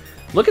strong.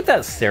 Look at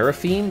that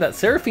Seraphine. That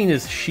Seraphine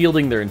is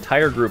shielding their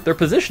entire group. Their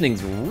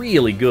positioning's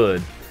really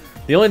good.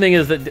 The only thing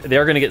is that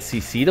they're going to get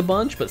CC'd a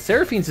bunch, but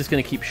Seraphine's just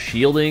going to keep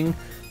shielding.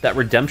 That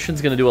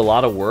Redemption's going to do a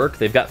lot of work.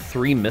 They've got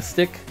 3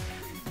 Mystic.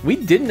 We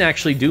didn't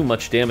actually do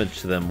much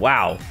damage to them.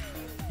 Wow.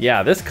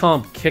 Yeah, this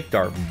comp kicked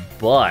our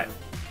butt.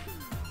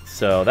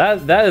 So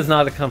that is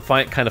not the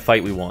kind of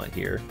fight we want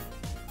here.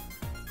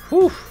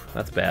 Whew,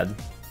 that's bad.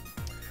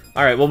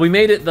 Alright, well we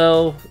made it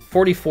though.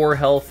 44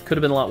 health, could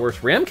have been a lot worse.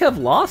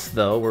 Ramkev lost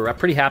though, we're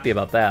pretty happy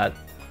about that.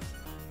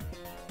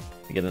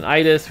 We get an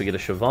Itis, we get a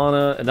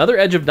Shyvana, another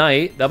Edge of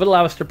Night. That would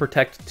allow us to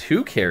protect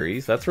 2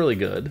 carries, that's really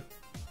good.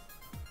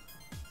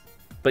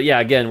 But yeah,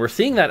 again, we're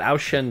seeing that Ao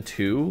Shen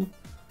 2.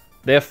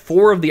 They have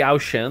 4 of the Ao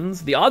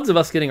Shens. The odds of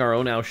us getting our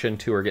own Ao Shen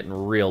 2 are getting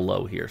real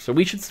low here, so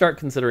we should start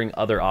considering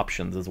other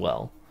options as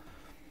well.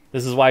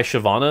 This is why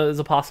Shyvana is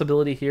a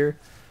possibility here.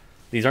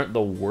 These aren't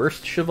the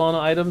worst Shyvana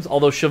items,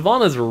 although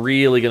Shyvana's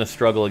really going to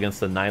struggle against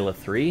the Nyla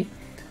 3.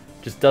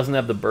 Just doesn't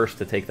have the burst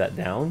to take that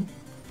down.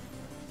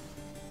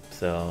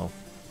 So,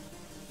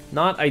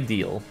 not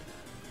ideal.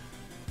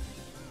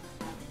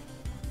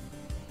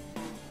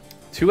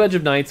 2 Edge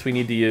of Nights we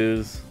need to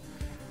use.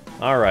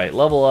 Alright,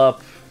 level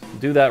up,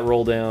 do that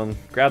roll down,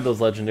 grab those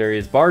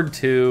legendaries. Bard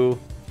 2,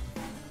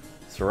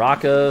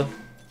 Soraka.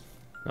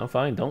 No,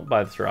 fine, don't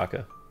buy the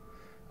Soraka.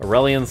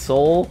 Aurelion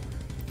Soul.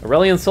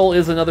 Aurelion Soul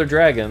is another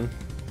dragon.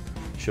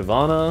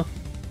 Shyvana.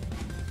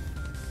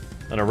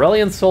 An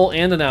Aurelion Soul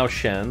and an Ao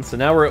Shen. So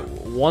now we're at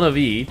 1 of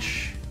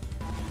each.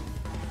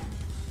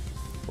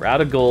 We're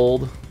out of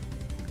gold.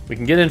 We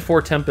can get in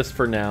 4 Tempest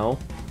for now.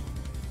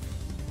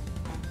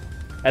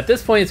 At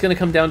this point, it's going to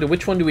come down to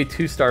which one do we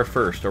 2-star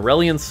first,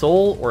 Aurelion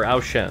Soul or Ao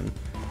Shen.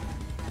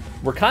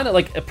 We're kind of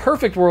like, a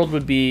perfect world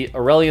would be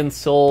Aurelion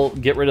Soul,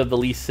 get rid of the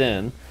Lee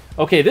Sin.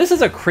 Okay, this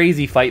is a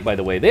crazy fight, by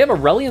the way. They have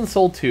Aurelion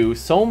Soul 2,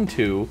 Sohm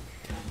 2,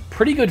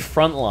 pretty good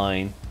front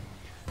line,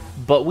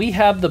 but we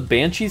have the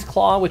Banshee's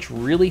Claw, which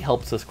really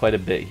helps us quite a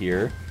bit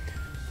here.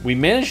 We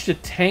managed to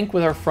tank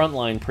with our front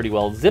line pretty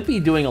well. Zippy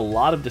doing a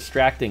lot of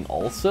distracting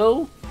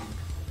also.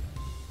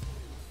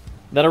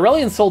 That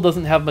Aurelion Soul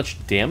doesn't have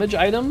much damage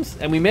items,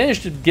 and we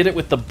managed to get it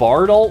with the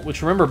Bard ult,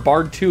 which remember,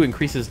 Bard 2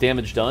 increases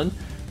damage done.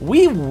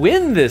 We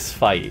win this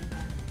fight.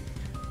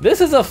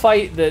 This is a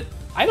fight that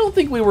I don't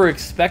think we were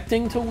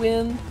expecting to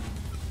win.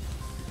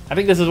 I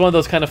think this is one of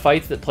those kind of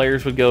fights that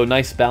players would go,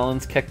 nice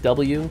balance, Keck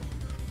W.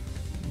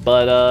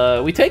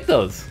 But we take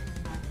those.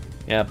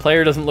 Yeah,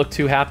 player doesn't look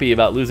too happy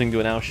about losing to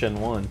an Ao Shen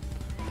 1.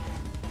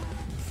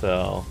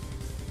 So,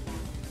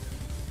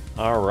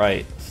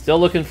 alright. Still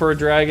looking for a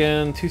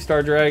dragon,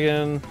 2-star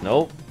dragon.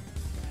 Nope.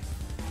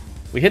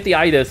 We hit the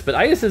Itis, but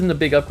Itis isn't a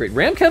big upgrade.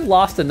 Ramkev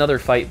lost another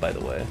fight, by the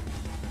way.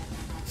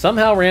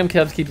 Somehow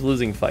Ramkev keeps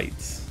losing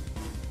fights.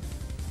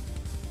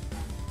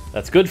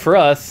 That's good for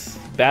us,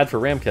 bad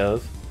for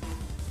Ramkev.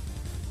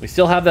 We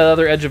still have that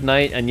other Edge of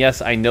Night, and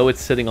yes, I know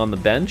it's sitting on the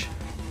bench.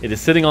 It is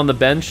sitting on the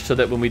bench so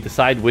that when we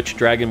decide which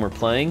dragon we're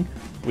playing,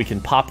 we can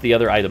pop the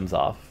other items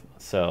off.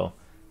 So,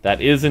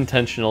 that is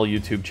intentional,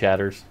 YouTube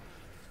chatters.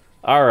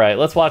 Alright,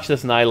 let's watch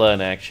this Nyla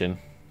in action.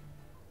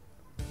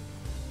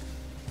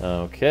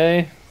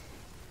 Okay.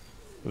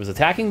 It was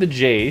attacking the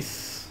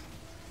Jace.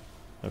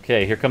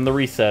 Okay, here come the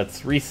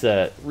resets.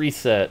 Reset,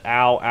 reset,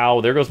 ow,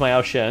 ow. There goes my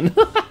Ao Shen.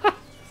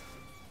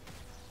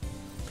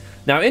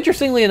 Now,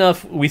 interestingly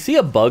enough, we see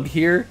a bug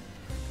here.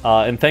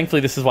 And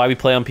thankfully, this is why we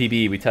play on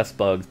PBE. We test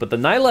bugs. But the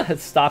Nyla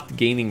has stopped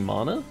gaining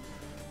mana.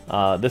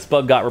 This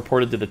bug got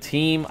reported to the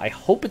team. I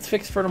hope it's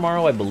fixed for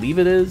tomorrow. I believe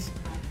it is.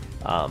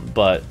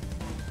 But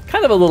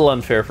kind of a little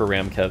unfair for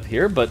Ramkev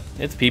here. But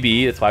it's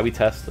PBE. That's why we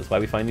test. That's why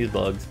we find these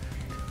bugs.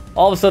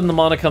 All of a sudden, the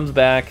mana comes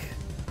back.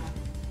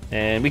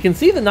 And we can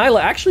see the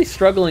Nyla actually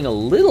struggling a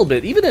little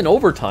bit, even in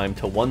overtime,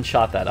 to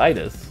one-shot that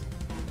Itis.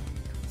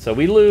 So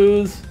we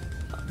lose,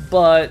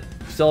 but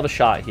still have a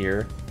shot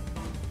here.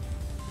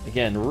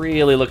 Again,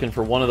 really looking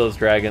for one of those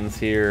dragons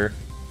here.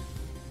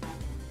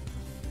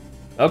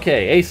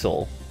 Okay,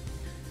 A-Soul.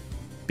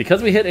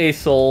 Because we hit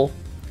A-Soul,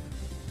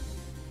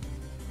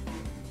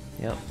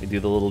 yep, we do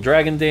the little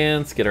dragon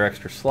dance, get our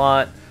extra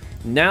slot.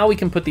 Now we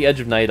can put the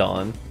Edge of Night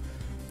on.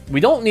 We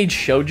don't need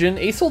Shojin.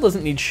 A-Soul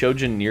doesn't need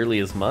Shojin nearly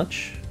as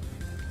much.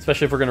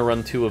 Especially if we're going to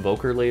run 2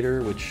 Evoker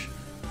later, which,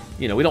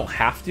 you know, we don't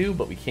have to,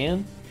 but we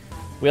can.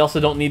 We also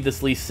don't need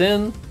this Lee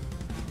Sin,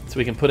 so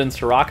we can put in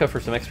Soraka for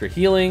some extra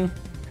healing.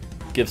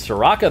 Give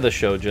Soraka the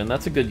Shojin,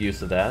 that's a good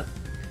use of that.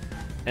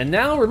 And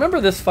now,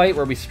 remember this fight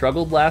where we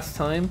struggled last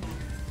time?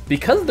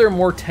 Because they're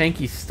more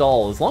tanky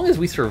stall, as long as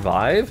we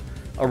survive,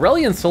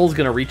 Aurelion Sol's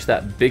gonna reach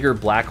that bigger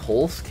black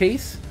hole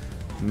case.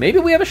 Maybe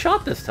we have a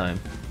shot this time.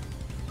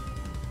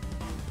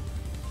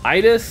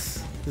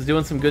 Idis is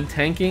doing some good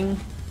tanking.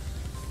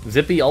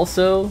 Zippy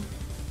also.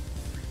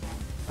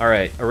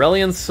 Alright,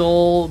 Aurelion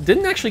Sol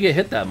didn't actually get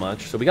hit that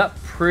much, so we got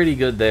pretty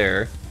good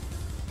there.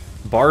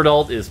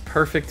 Bardalt is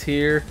perfect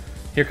here.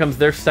 Here comes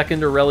their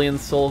second Aurelion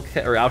Sol,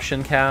 or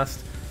Aoshin cast.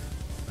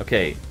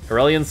 Okay,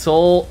 Aurelion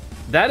Sol,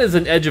 that is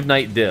an Edge of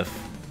Night diff.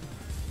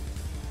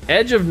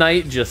 Edge of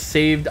Night just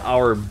saved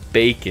our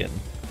bacon.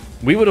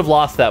 We would have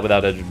lost that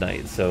without Edge of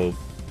Night, so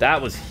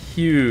that was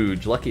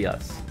huge. Lucky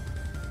us.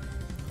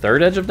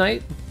 Third Edge of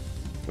Night?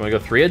 You want to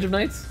go 3 Edge of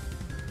Nights?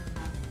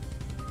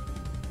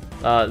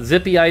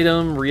 Zippy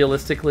item,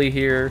 realistically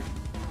here.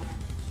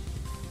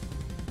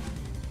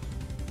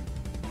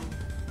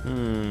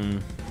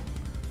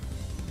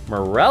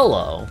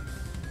 Morello?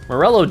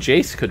 Morello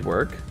Jace could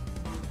work.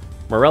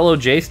 Morello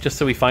Jace, just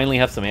so we finally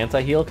have some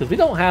anti-heal, because we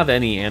don't have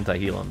any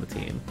anti-heal on the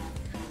team.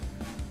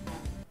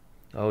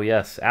 Oh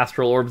yes,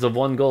 Astral Orbs of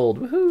 1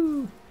 gold.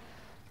 Woohoo!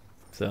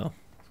 So,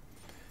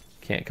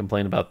 can't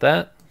complain about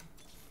that.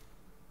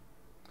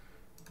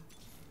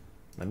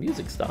 My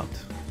music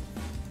stopped.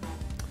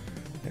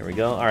 There we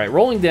go. Alright,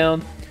 rolling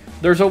down.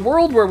 There's a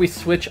world where we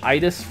switch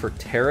Idis for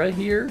Terra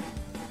here.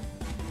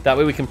 That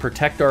way we can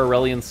protect our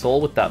Aurelion Sol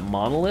with that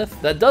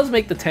Monolith. That does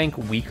make the tank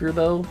weaker,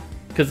 though.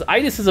 Because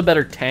Idis is a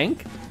better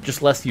tank,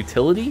 just less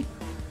utility.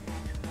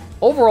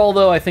 Overall,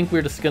 though, I think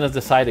we're just going to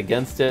decide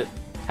against it.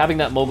 Having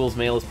that Mogul's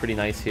Mail is pretty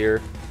nice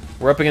here.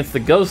 We're up against the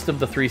ghost of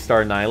the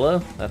 3-star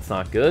Nyla. That's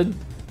not good.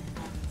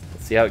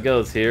 Let's see how it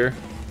goes here.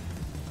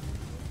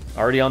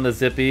 Already on the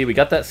Zippy. We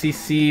got that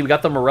CC. We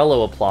got the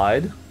Morello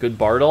applied. Good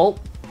Bardalt.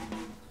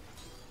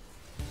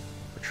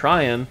 We're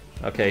trying.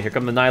 Okay, here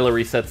come the Nyla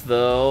resets,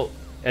 though.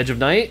 Edge of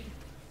Night?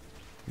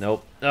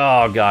 Nope.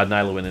 Oh, God.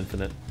 Nyla went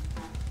infinite.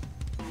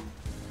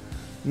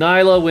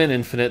 Nyla went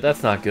infinite.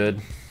 That's not good.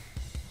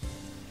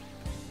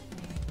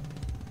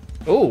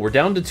 Oh, we're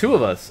down to 2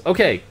 of us.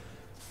 Okay.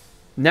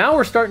 Now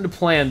we're starting to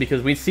plan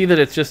because we see that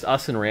it's just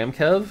us and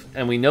Ramkev,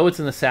 and we know it's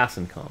an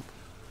assassin comp.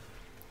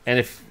 And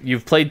if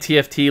you've played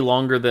TFT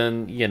longer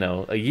than, you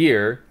know, a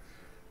year,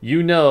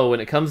 you know when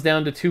it comes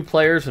down to 2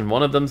 players and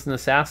one of them's an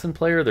assassin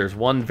player, there's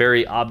one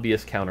very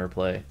obvious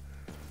counterplay.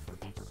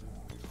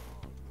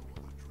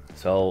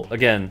 So,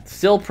 again,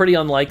 still pretty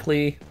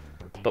unlikely,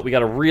 but we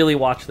gotta really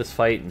watch this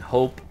fight and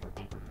hope.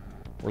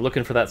 We're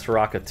looking for that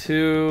Soraka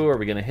 2. Are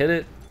we gonna hit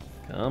it?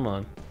 Come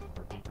on.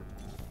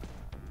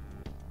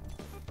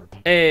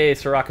 Hey,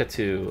 Soraka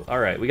 2.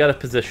 Alright, we got a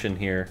position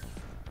here.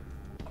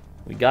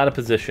 We got a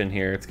position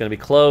here. It's gonna be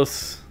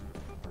close.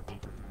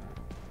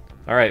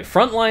 Alright,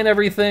 frontline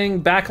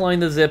everything, backline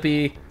the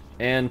Zippy,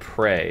 and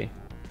pray.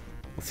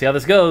 Let's see how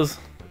this goes.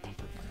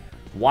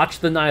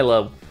 Watch the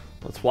Nyla.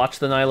 Let's watch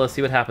the Nyla,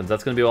 see what happens.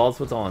 That's gonna be all that's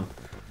what's on.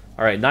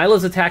 Alright,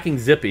 Nyla's attacking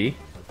Zippy.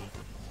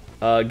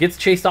 Gets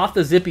chased off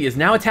the Zippy, is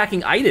now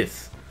attacking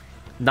Idis.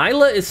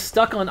 Nyla is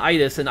stuck on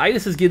Idis, and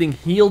Idis is getting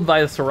healed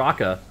by the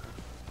Soraka.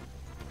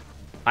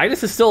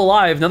 Idis is still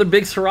alive. Another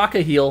big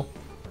Soraka heal.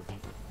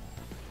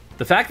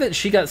 The fact that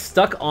she got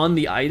stuck on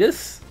the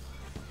Idis,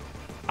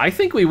 I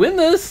think we win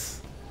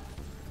this.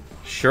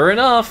 Sure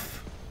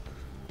enough.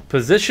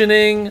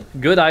 Positioning,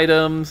 good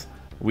items.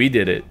 We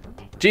did it.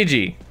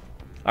 GG.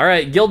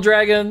 Alright, Guild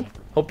Dragon.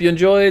 Hope you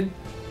enjoyed.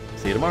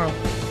 See you tomorrow.